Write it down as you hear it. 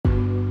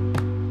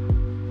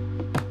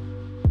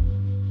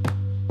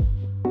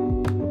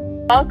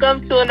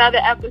Welcome to another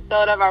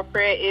episode of our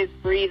Prayer is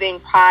Breathing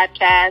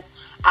podcast.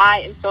 I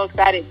am so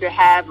excited to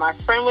have my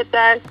friend with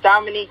us,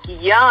 Dominique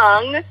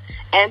Young.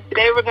 And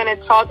today we're going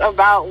to talk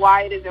about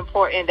why it is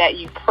important that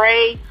you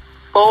pray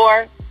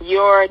for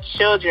your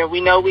children.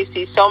 We know we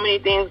see so many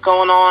things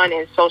going on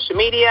in social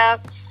media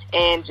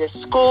and just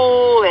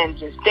school and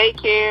just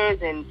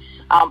daycares and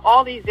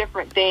all these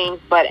different things.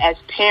 But as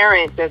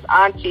parents, as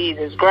aunties,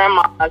 as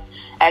grandmas,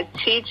 as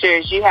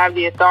teachers, you have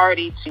the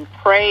authority to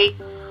pray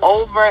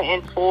over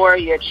and for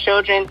your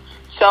children.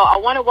 So I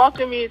want to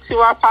welcome you to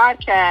our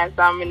podcast,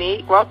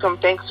 Dominique. Welcome.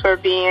 Thanks for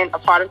being a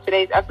part of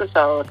today's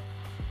episode.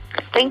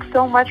 Thanks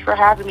so much for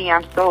having me.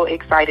 I'm so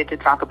excited to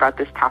talk about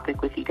this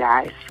topic with you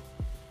guys.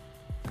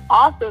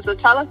 Awesome. So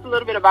tell us a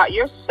little bit about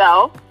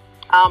yourself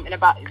and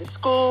about the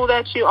school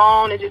that you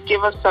own, and just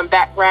give us some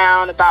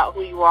background about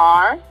who you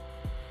are.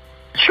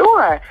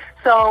 Sure.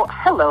 So,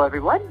 hello,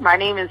 everyone. My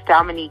name is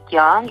Dominique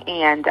Young,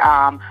 and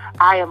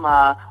I am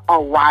a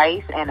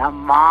wife and a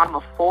mom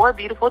of 4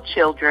 beautiful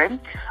children.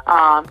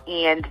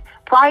 And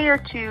prior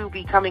to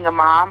becoming a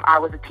mom, I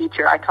was a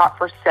teacher. I taught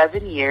for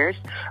 7 years.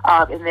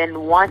 And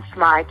then once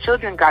my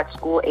children got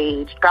school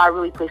aged, God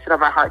really placed it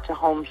on my heart to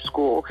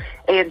homeschool.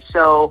 And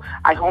so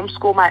I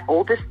homeschool my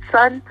oldest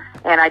son,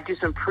 and I do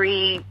some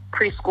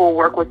preschool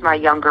work with my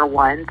younger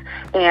ones.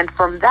 And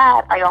from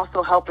that, I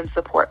also help and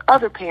support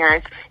other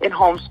parents in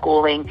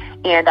homeschooling.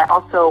 And I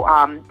also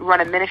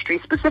run a ministry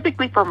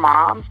specifically for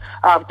moms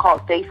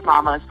called Faith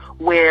Mamas,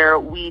 where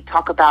we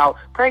talk about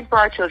praying for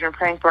our children,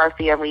 praying for our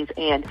families,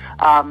 and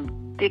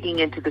digging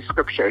into the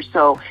scriptures.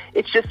 So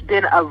it's just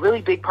been a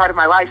really big part of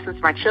my life since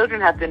my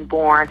children have been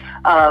born,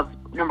 of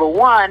number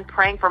 1,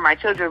 praying for my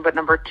children, but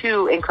number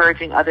 2,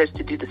 encouraging others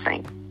to do the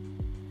same.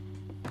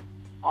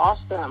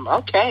 Awesome.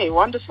 Okay,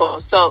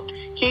 wonderful. So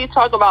can you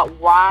talk about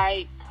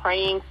why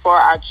praying for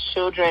our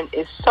children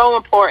is so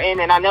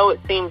important? And I know it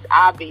seems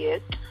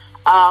obvious,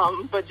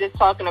 but just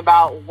talking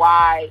about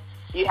why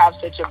you have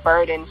such a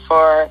burden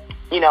for,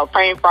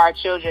 praying for our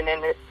children,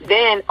 and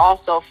then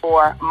also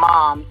for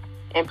moms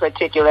in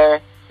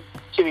particular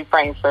to be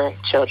praying for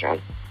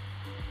children.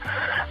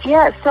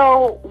 Yeah,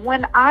 so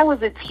when I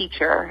was a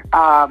teacher,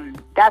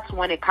 that's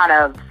when it kind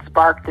of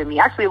sparked in me.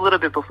 Actually, a little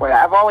bit before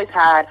that. I've always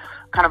had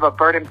kind of a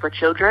burden for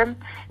children,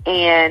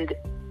 and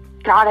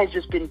God has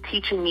just been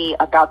teaching me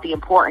about the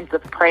importance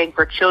of praying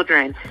for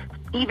children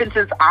even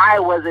since I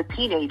was a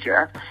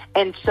teenager.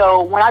 And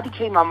so when I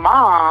became a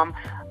mom,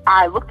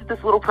 I looked at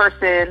this little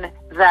person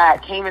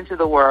that came into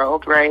the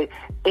world, right?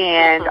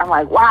 And I'm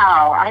like,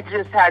 wow, I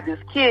just had this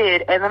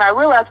kid. And then I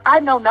realized I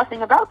know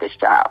nothing about this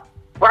child,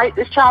 right?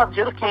 This child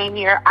just came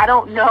here. I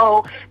don't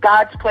know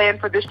God's plan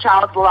for this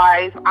child's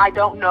life. I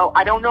don't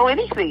know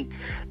anything.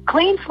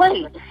 Clean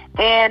slate.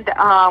 And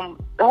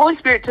the Holy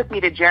Spirit took me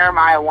to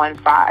Jeremiah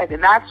 1:5,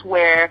 and that's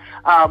where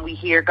we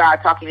hear God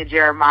talking to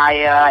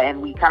Jeremiah,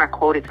 and we kind of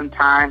quote it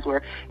sometimes,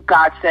 where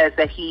God says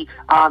that he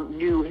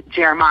knew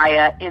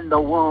Jeremiah in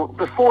the womb,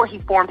 before he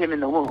formed him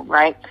in the womb,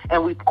 right?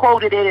 And we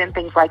quoted it and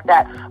things like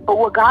that. But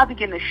what God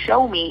began to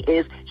show me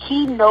is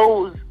he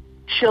knows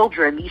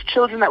children, these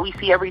children that we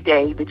see every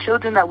day, the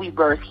children that we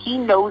birth, he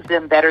knows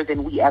them better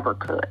than we ever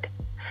could.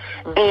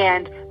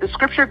 And the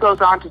scripture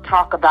goes on to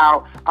talk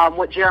about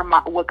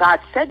what God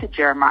said to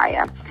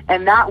Jeremiah,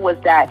 and that was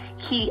that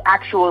he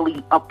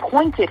actually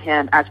appointed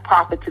him as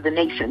prophet to the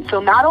nation. So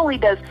not only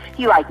does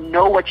he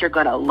know what you're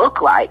going to look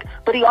like,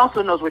 but he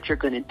also knows what you're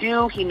going to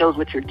do. He knows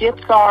what your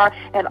gifts are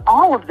and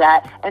all of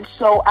that. And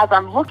so as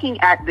I'm looking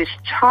at this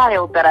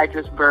child that I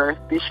just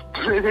birthed,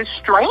 this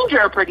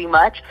stranger pretty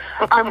much,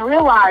 I'm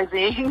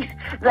realizing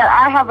that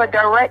I have a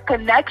direct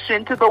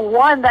connection to the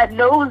one that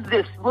knows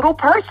this little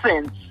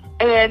person.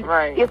 And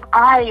if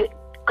I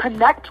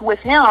connect with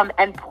him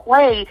and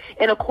pray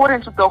in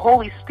accordance with the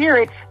Holy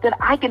Spirit, then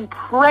I can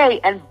pray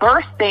and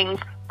birth things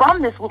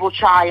from this little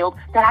child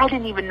that I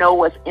didn't even know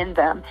was in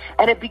them.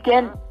 And it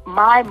began,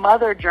 my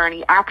mother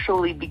journey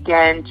actually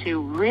began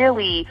to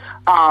really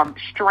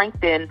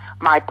strengthen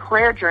my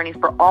prayer journey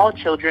for all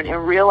children,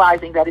 and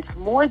realizing that it's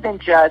more than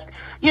just,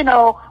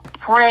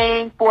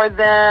 praying for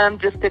them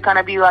just to kind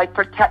of be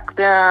protect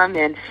them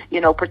and,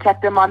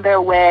 protect them on their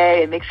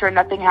way and make sure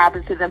nothing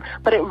happens to them.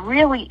 But it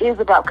really is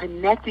about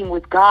connecting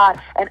with God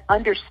and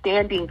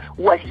understanding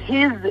what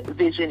his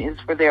vision is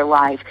for their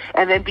life,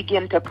 and then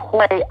begin to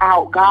play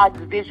out God's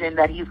vision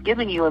that he's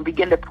given you, and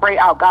begin to pray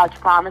out God's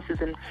promises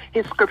and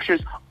his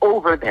scriptures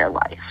over their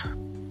life.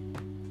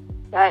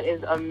 That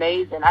is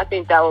amazing. I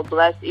think that will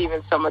bless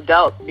even some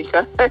adults,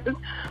 because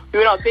we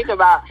don't think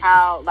about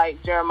how,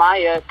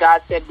 Jeremiah,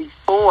 God said,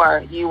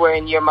 before you were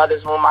in your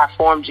mother's womb, I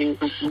formed you.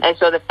 Mm-hmm. And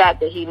so the fact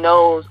that he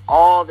knows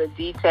all the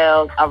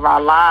details of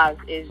our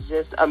lives is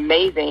just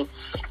amazing.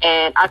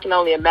 And I can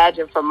only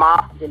imagine for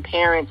moms and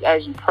parents,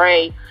 as you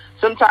pray,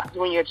 sometimes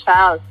when your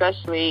child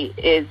especially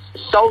is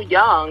so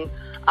young,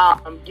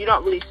 you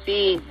don't really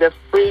see the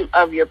fruit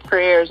of your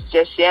prayers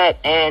just yet.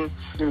 And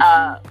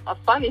a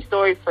funny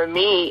story for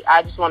me,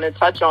 I just want to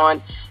touch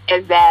on,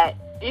 is that,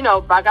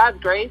 by God's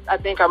grace, I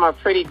think I'm a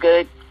pretty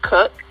good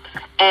cook.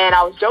 And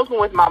I was joking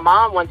with my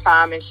mom one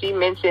time, and she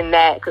mentioned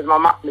that, because my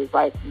mom is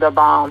like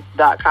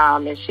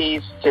thebomb.com, and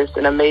she's just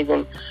an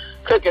amazing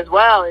cook as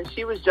well. And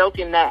she was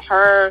joking that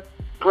her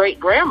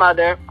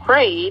great-grandmother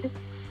prayed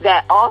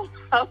that all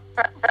of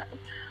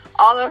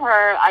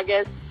her, I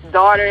guess,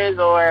 daughters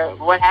or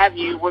what have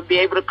you would be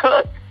able to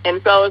cook.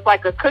 And so it's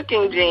like a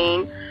cooking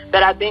gene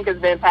that I think has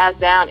been passed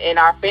down in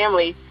our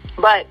family.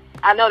 But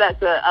I know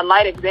that's a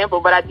light example,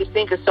 but I just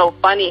think it's so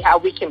funny how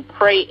we can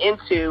pray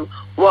into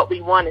what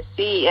we want to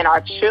see in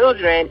our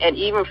children, and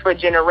even for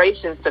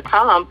generations to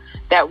come,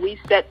 that we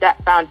set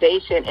that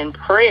foundation in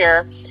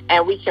prayer,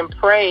 and we can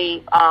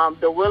pray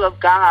the will of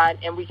God,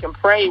 and we can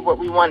pray what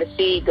we want to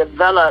see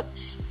develop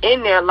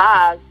in their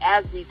lives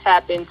as we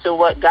tap into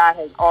what God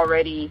has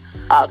already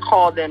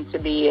called them to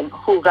be and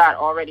who God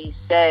already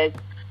says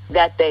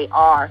that they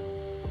are.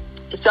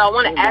 So I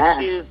want to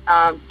ask you,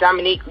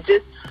 Dominique,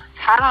 just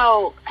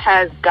how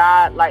has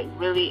God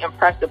really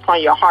impressed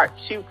upon your heart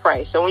to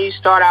pray? So when you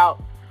start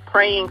out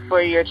praying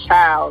for your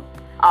child,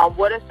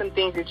 what are some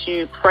things that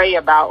you pray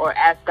about or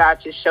ask God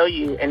to show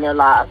you in their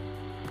lives?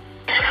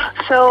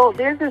 So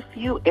there's a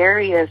few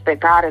areas that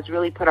God has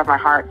really put on my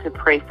heart to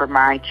pray for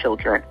my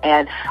children.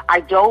 And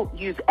I don't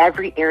use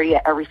every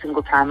area every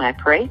single time I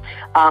pray,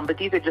 but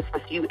these are just a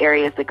few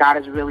areas that God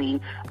has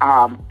really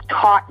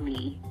taught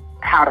me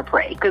how to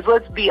pray. Because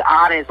let's be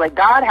honest,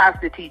 God has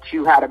to teach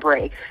you how to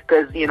pray,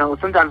 because,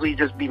 sometimes we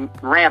just be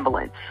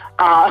rambling.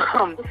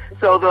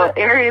 So the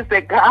areas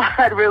that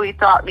God really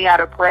taught me how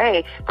to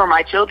pray for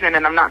my children,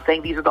 and I'm not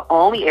saying these are the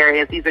only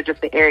areas, these are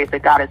just the areas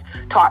that God has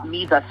taught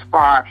me thus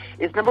far,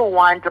 is number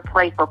one, to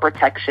pray for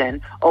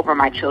protection over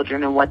my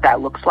children and what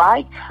that looks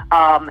like.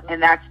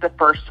 And that's the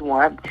first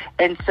one.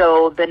 And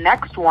so the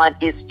next one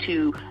is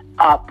to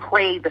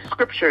pray the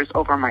scriptures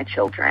over my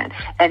children.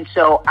 And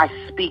so I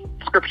speak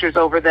scriptures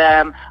over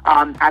them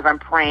as I'm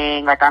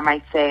praying. I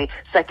might say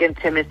 2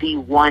 Timothy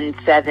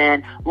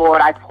 1:7,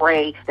 Lord, I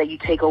pray that you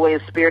take away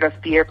the spirit of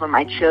fear from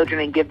my children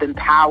and give them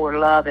power,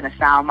 love, and a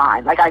sound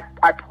mind.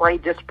 I pray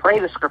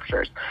the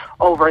scriptures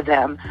over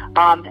them.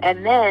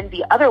 And then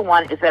the other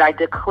one is that I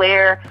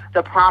declare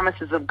the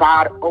promises of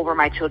God over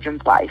my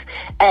children's life.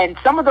 And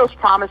some of those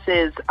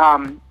promises,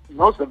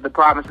 most of the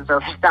promises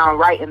are found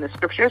right in the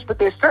scriptures, but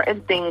there's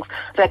certain things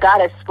that God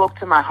has spoke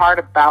to my heart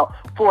about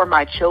for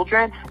my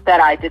children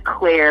that I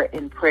declare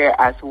in prayer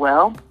as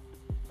well,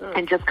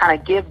 and just kind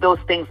of give those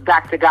things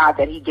back to God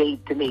that he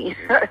gave to me.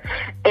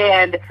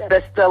 And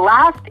the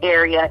last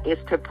area is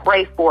to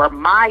pray for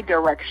my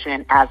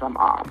direction as a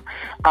mom.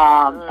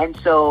 And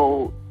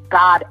so,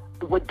 God,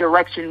 what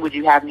direction would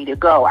you have me to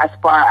go as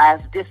far as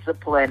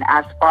discipline,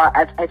 as far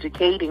as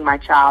educating my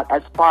child,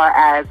 as far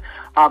as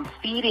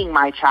feeding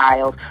my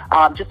child?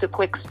 Just a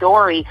quick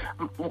story.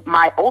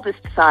 My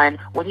oldest son,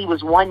 when he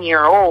was 1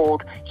 year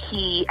old,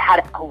 he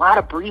had a lot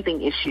of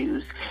breathing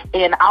issues.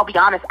 And I'll be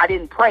honest, I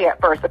didn't pray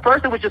at first. At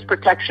first, it was just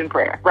protection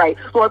prayer, right?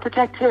 Lord,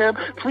 protect him.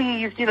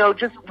 Please,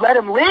 just let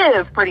him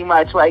live, pretty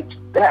much,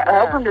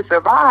 help him to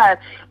survive.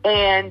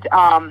 And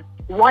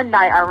one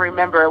night, I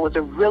remember, it was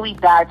a really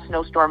bad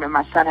snowstorm, and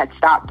my son had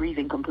stopped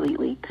breathing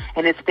completely,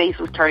 and his face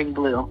was turning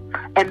blue.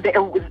 And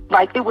it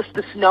was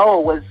the snow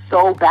was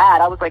so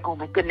bad. I was like, oh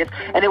my goodness.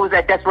 And it was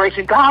that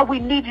desperation, God, we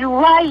need you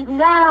right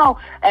now.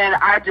 And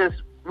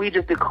we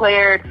just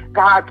declared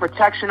God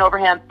protection over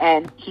him,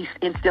 and he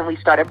instantly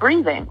started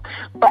breathing.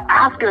 But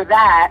after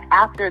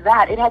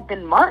that, it had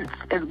been months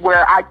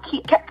where I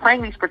kept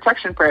praying these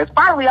protection prayers.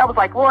 Finally, I was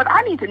like, Lord,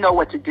 I need to know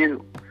what to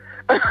do.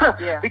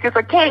 Because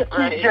I can't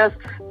keep just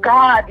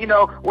God,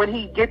 when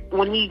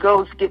he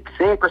goes get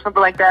sick or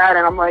something like that,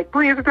 and I'm like,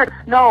 please,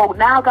 no,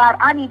 now God,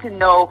 I need to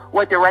know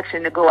what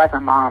direction to go as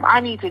a mom. I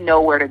need to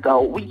know where to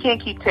go. We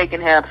can't keep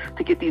taking him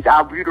to get these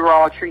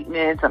albuterol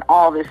treatments and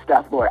all this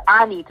stuff, Lord.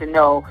 I need to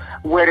know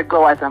where to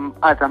go as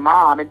a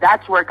mom. And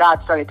that's where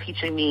God started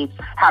teaching me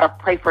how to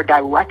pray for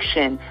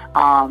direction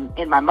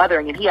in my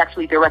mothering. And he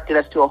actually directed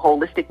us to a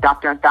holistic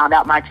doctor and found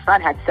out my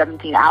son had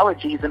 17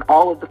 allergies, and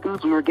all of the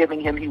foods we were giving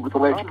him, he was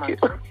allergic to.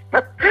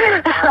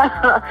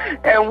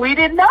 And we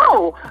didn't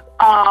know.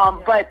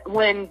 But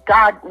when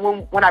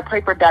I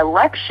prayed for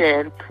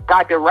direction,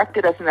 God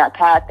directed us in that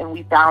path, and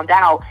we found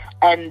out.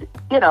 And,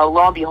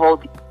 lo and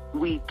behold,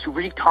 we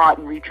retaught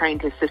and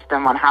retrained his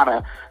system on how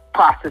to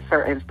process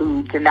certain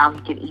foods, and now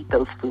he can eat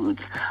those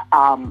foods.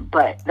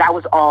 But that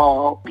was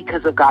all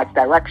because of God's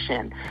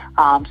direction.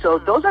 So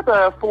those are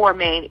the four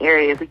main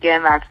areas.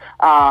 Again, that's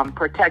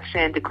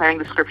protection, declaring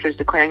the scriptures,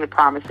 declaring the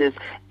promises,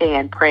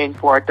 and praying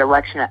for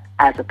direction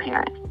as a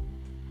parent.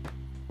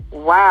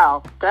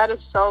 Wow, that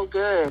is so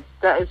good.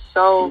 That is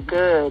so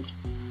good.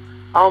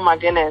 Oh, my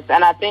goodness.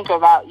 And I think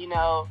about,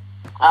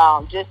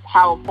 just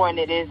how important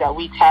it is that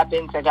we tap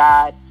into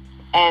God.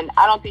 And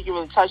I don't think you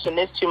really touched on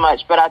this too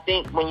much, but I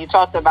think when you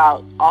talked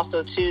about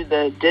also, too,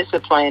 the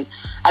discipline,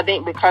 I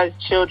think because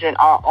children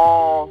are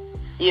all,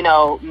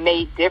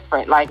 made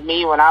different. Like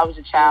me, when I was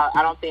a child,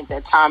 I don't think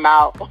that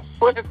timeout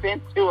would have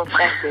been too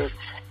effective.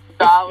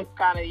 So I was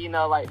kind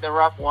of, the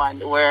rough one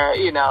where,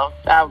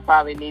 I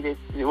probably needed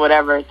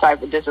whatever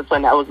type of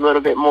discipline that was a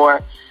little bit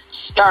more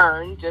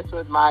stern, just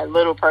with my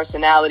little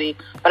personality.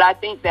 But I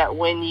think that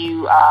when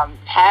you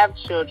have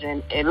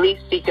children, at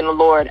least seeking the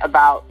Lord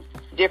about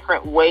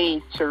different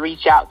ways to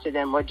reach out to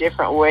them or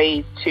different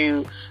ways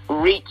to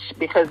reach,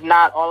 because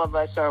not all of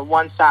us are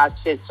one size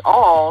fits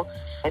all.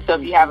 And so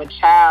if you have a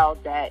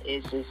child that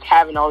is just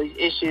having all these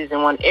issues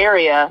in one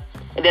area,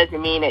 it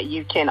doesn't mean that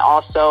you can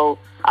also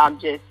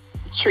just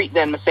treat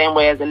them the same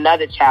way as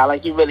another child.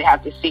 Like, you really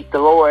have to seek the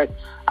Lord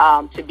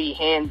to be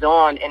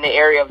hands-on in the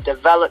area of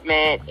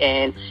development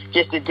and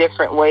just the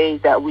different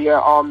ways that we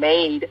are all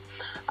made.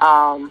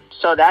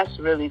 So that's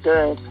really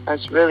good.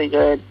 That's really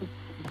good.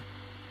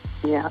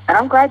 Yeah, and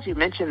I'm glad you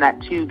mentioned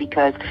that too,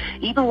 because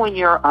even when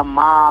you're a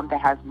mom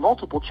that has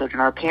multiple children,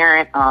 or a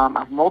parent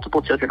of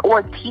multiple children,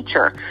 or a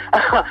teacher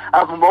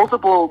of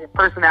multiple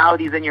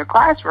personalities in your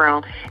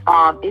classroom,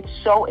 it's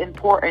so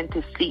important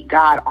to seek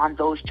God on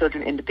those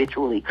children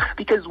individually,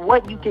 because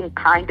what you can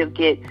kind of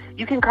get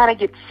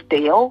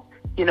stale,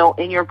 you know,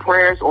 in your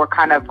prayers, or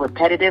kind of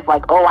repetitive,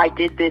 like, oh, I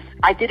did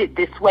it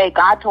this way.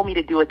 God told me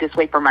to do it this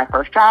way for my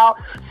first child,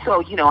 so,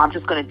 you know, I'm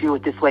just going to do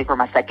it this way for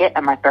my second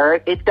and my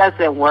third. It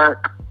doesn't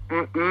work.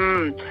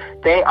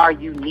 They are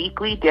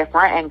uniquely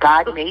different, and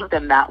God made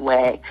them that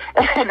way.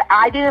 And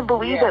I didn't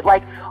believe it.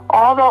 Like,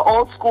 all the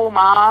old school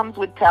moms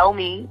would tell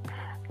me,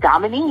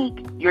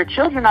 Dominique, your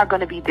children are going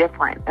to be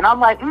different. And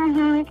I'm like,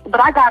 but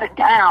I got it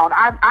down.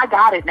 I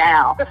got it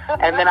now.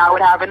 And then I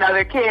would have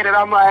another kid, and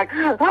I'm like,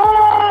 I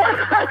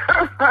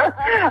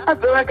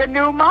feel like a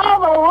new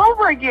mom all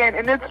over again.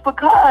 And it's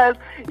because,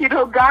 you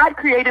know, God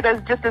created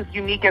us just as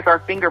unique as our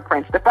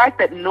fingerprints. The fact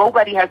that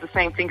nobody has the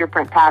same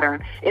fingerprint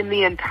pattern in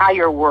the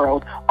entire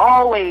world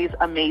always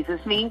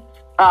amazes me.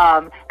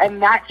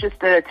 And that's just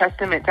a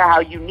testament to how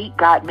unique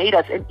God made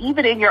us. And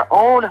even in your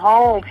own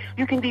home,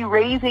 you can be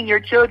raising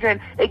your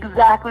children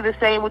exactly the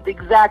same with the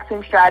exact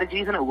same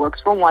strategies, and it works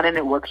for one and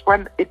it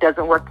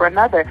doesn't work for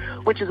another,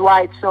 which is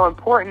why it's so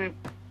important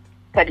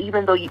that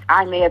even though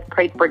I may have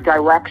prayed for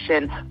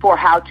direction for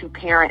how to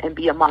parent and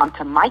be a mom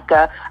to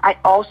Micah, I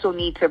also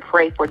need to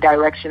pray for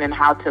direction in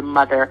how to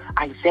mother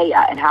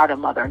Isaiah and how to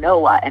mother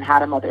Noah and how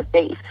to mother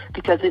Faith,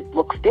 because it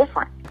looks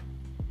different.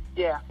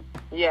 Yeah.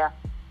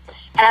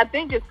 And I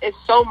think it's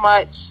so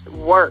much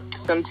work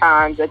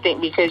sometimes, I think,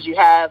 because you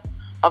have,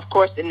 of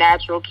course, the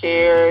natural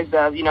cares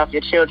of, you know, if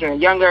your children are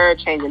younger,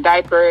 changing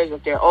diapers,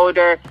 if they're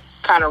older,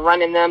 kind of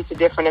running them to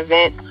different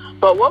events.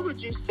 But what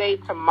would you say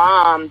to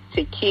moms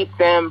to keep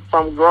them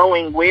from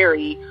growing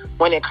weary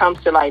when it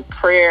comes to, like,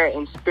 prayer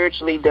and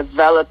spiritually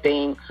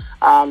developing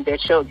their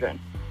children?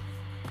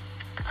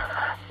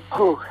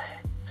 Oh,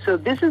 so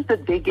this is the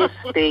biggest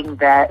thing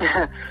that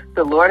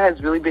the Lord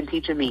has really been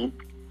teaching me,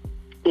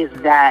 is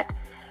that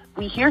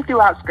we hear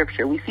throughout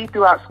Scripture, we see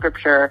throughout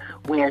Scripture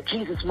where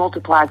Jesus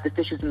multiplies the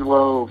fishes and the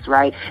loaves,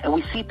 right? And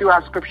we see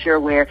throughout Scripture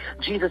where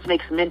Jesus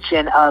makes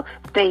mention of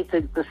faith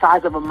the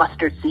size of a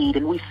mustard seed.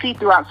 And we see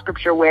throughout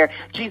Scripture where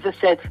Jesus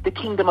said the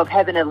kingdom of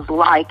heaven is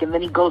like, and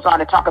then he goes on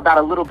to talk about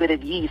a little bit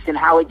of yeast and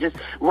how it just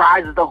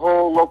rises the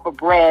whole loaf of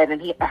bread.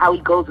 And how he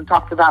goes and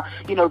talks about,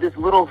 you know, this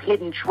little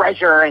hidden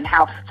treasure, and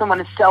how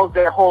someone sells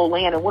their whole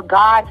land, and what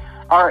God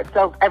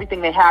sells everything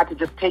they had to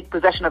just take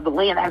possession of the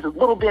land that has a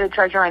little bit of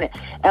treasure in it.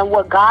 And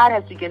what God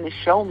has begun to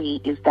show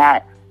me is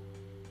that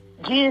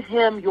give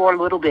him your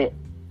little bit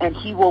and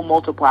he will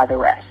multiply the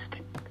rest.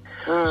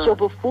 So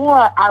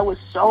before, I was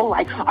so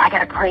like, oh, I got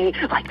to pray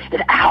like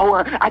an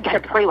hour. I got to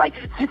pray like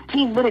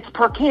 15 minutes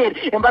per kid.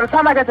 And by the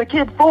time I got to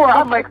kid 4,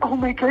 I'm like, oh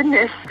my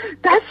goodness,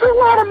 that's a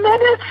lot of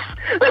minutes.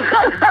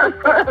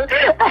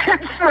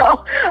 And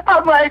so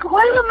I'm like,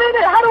 wait a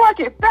minute, how do I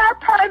get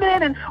baptized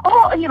in? And,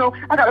 oh, you know,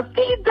 I got to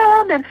feed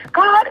them. And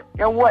God,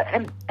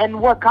 and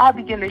what God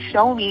began to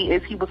show me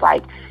is he was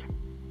like,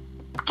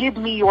 give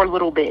me your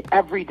little bit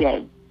every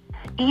day.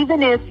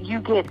 Even if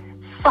you get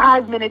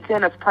 5 minutes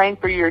in of praying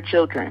for your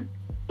children,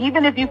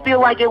 even if you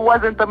feel like it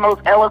wasn't the most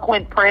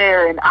eloquent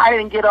prayer and I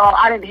didn't hit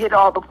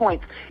all the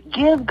points,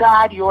 give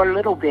God your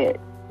little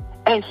bit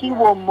and he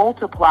will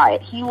multiply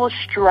it. He will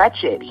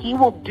stretch it. He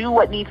will do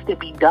what needs to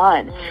be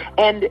done.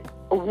 And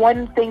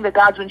one thing that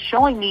God's been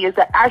showing me is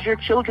that as your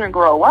children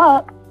grow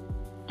up,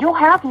 you'll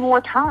have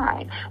more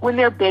time. When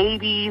they're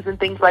babies and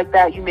things like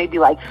that, you may be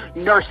like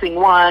nursing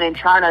one and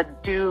trying to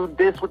do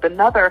this with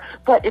another,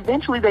 but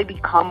eventually they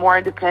become more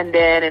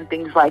independent and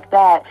things like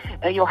that,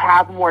 and you'll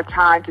have more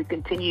time to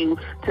continue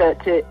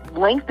to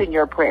lengthen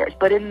your prayers.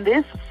 But in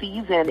this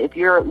season, if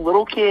you're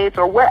little kids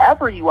or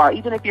wherever you are,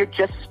 even if you're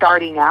just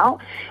starting out,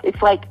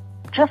 it's like,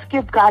 just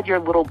give God your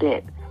little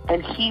bit.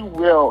 And he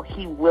will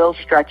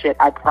stretch it.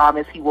 I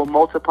promise. He will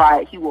multiply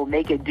it. He will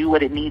make it do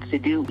what it needs to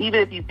do. Even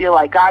if you feel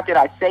like, God, did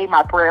I say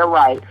my prayer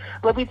right?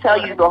 Let me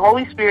tell you, the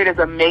Holy Spirit is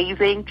an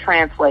amazing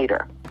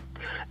translator.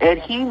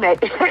 And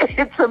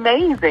it's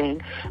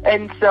amazing.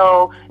 And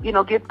so, you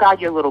know, give God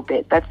your little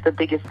bit. That's the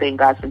biggest thing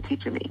God's been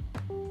teaching me.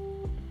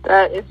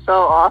 That is so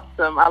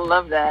awesome. I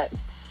love that.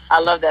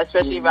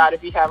 Especially about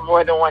if you have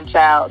more than one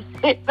child.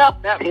 You know,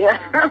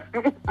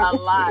 that a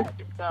lot.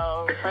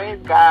 So praise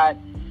God.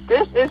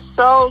 This is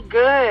so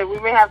good. We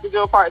may have to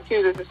do a part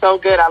 2. This is so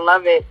good. I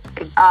love it.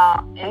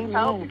 And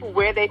tell people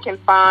where they can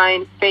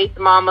find Faith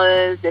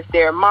Mamas, if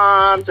they're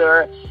moms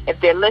or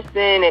if they're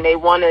listening and they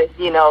want to,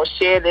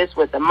 share this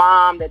with a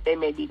mom that they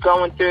may be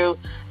going through.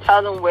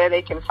 Tell them where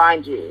they can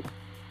find you.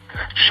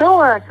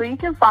 Sure. So you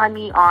can find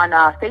me on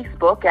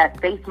Facebook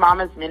at Faith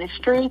Mamas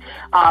Ministry.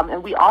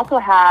 And we also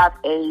have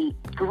a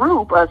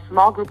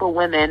small group of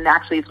women.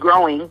 Actually, it's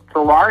growing. It's a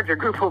larger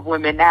group of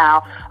women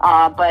now.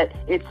 But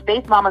it's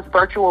Faith Mamas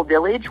Virtual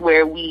Village,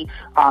 where we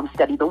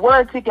study the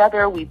Word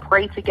together. We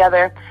pray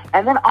together.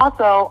 And then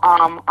also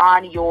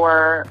on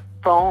your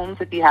phones,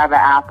 if you have an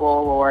Apple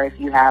or if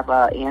you have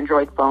an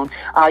Android phone,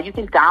 you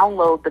can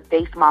download the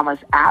Faith Mamas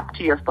app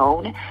to your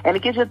phone, and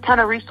it gives you a ton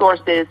of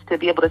resources to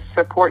be able to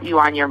support you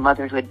on your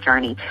motherhood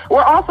journey.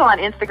 We're also on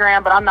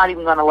Instagram, but I'm not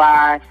even going to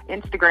lie,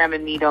 Instagram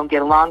and me don't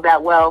get along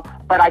that well,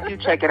 but I do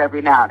check it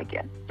every now and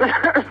again.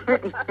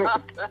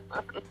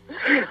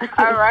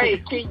 All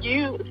right. Can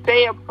you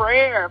say a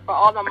prayer for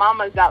all the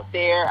mamas out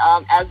there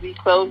as we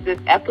close this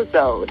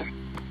episode?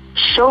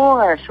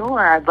 Sure.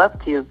 I'd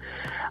love to.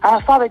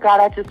 Father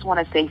God, I just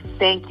want to say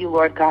thank you,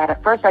 Lord God.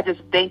 First, I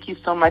just thank you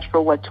so much for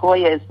what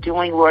Toya is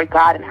doing, Lord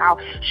God, and how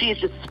she is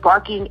just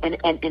sparking and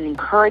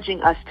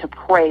encouraging us to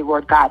pray,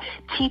 Lord God,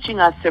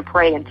 teaching us to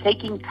pray and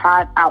taking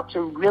time out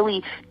to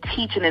really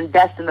teach and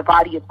invest in the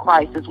body of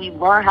Christ as we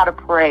learn how to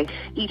pray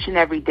each and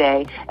every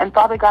day. And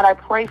Father God, I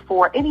pray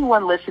for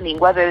anyone listening,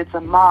 whether it's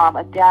a mom,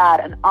 a dad,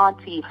 an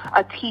auntie,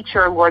 a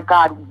teacher, Lord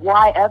God,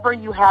 wherever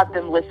you have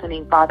them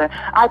listening, Father.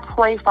 I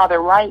pray, Father,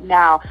 right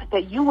now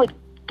that you would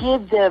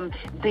give them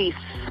the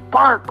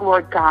spark,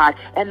 Lord God,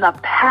 and the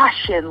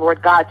passion,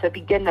 Lord God, to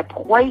begin to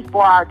pray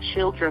for our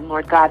children,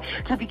 Lord God,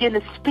 to begin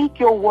to speak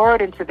your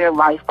word into their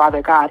life,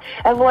 Father God.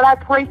 And Lord, I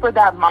pray for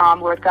that mom,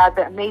 Lord God,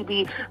 that may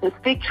be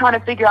trying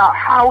to figure out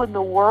how in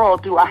the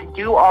world do I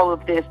do all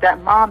of this,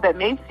 that mom that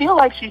may feel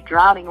like she's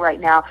drowning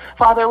right now.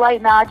 Father,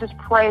 right now, I just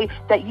pray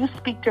that you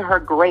speak to her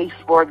grace,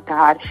 Lord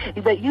God,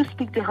 that you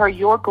speak to her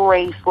your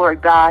grace,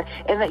 Lord God,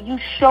 and that you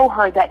show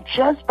her that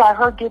just by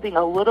her giving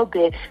a little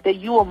bit, that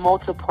you will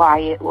multiply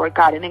it, Lord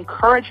God, and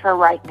encourage her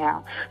right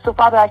now. So,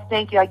 Father, I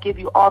thank you. I give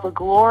you all the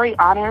glory,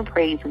 honor, and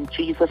praise in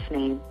Jesus'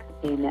 name.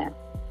 Amen.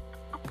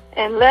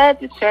 And let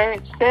the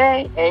church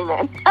say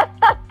amen.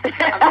 Praise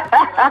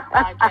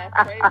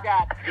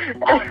God.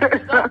 To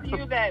those of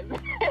you that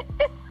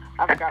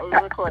I forgot we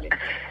were recording.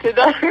 To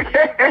those of you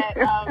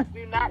that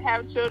do not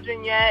have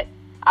children yet,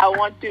 I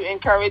want to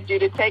encourage you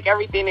to take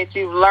everything that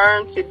you've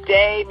learned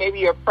today. Maybe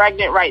you're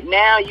pregnant right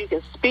now. You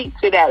can speak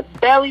to that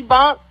belly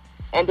bump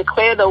and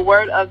declare the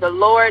word of the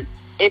Lord.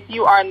 If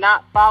you are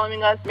not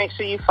following us, make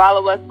sure you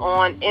follow us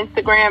on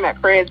Instagram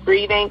at Prayers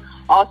Breathing.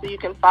 Also, you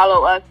can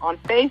follow us on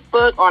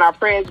Facebook on our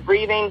Prayers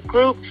Breathing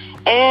group.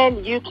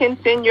 And you can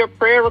send your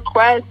prayer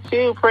requests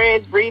to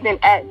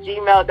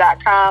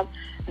prayersbreathing@gmail.com.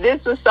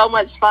 This was so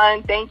much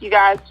fun. Thank you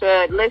guys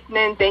for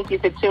listening. Thank you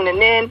for tuning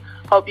in.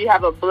 Hope you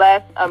have a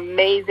blessed,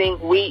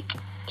 amazing week.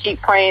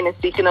 Keep praying and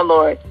seeking the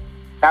Lord.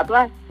 God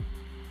bless.